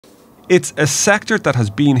It's a sector that has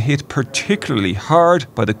been hit particularly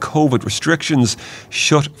hard by the COVID restrictions.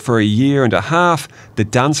 Shut for a year and a half, the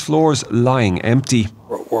dance floors lying empty.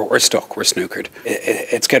 We're stuck, we're snookered.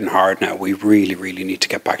 It's getting hard now. We really need to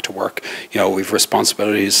get back to work. You know, we've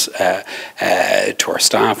responsibilities to our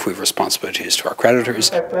staff, we've responsibilities to our creditors.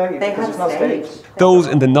 Those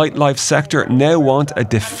in the nightlife sector now want a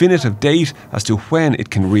definitive date as to when it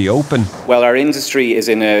can reopen. Well, our industry is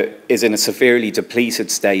in a severely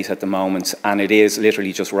depleted state at the moment, and it is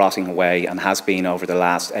literally just rotting away and has been over the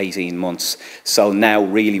last 18 months. So now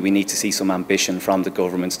really we need to see some ambition from the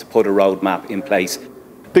government to put a roadmap in place.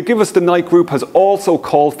 The Give Us the Night group has also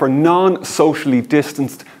called for non-socially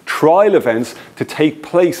distanced trial events to take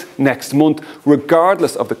place next month,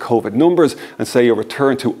 regardless of the COVID numbers, and say a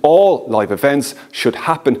return to all live events should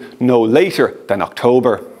happen no later than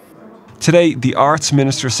October. Today, the Arts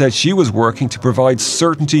Minister said she was working to provide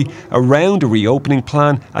certainty around a reopening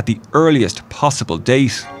plan at the earliest possible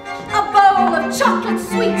date. A bowl of chocolate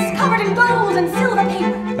sweets covered in gold and silver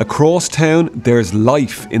paper. Across town, there's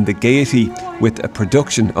life in the Gaiety with a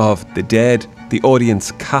production of The Dead. The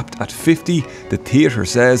audience capped at 50. The theatre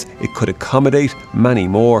says it could accommodate many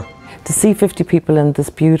more. To see 50 people in this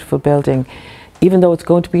beautiful building, even though it's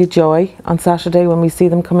going to be a joy on Saturday when we see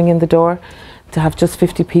them coming in the door, to have just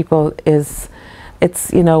 50 people it's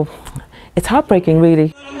heartbreaking,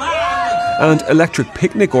 really. And Electric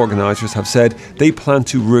Picnic organisers have said they plan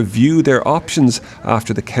to review their options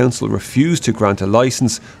after the council refused to grant a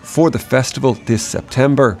licence for the festival this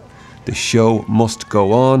September. The show must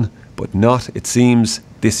go on, but not, it seems,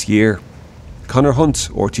 this year. Conor Hunt,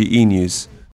 RTE News.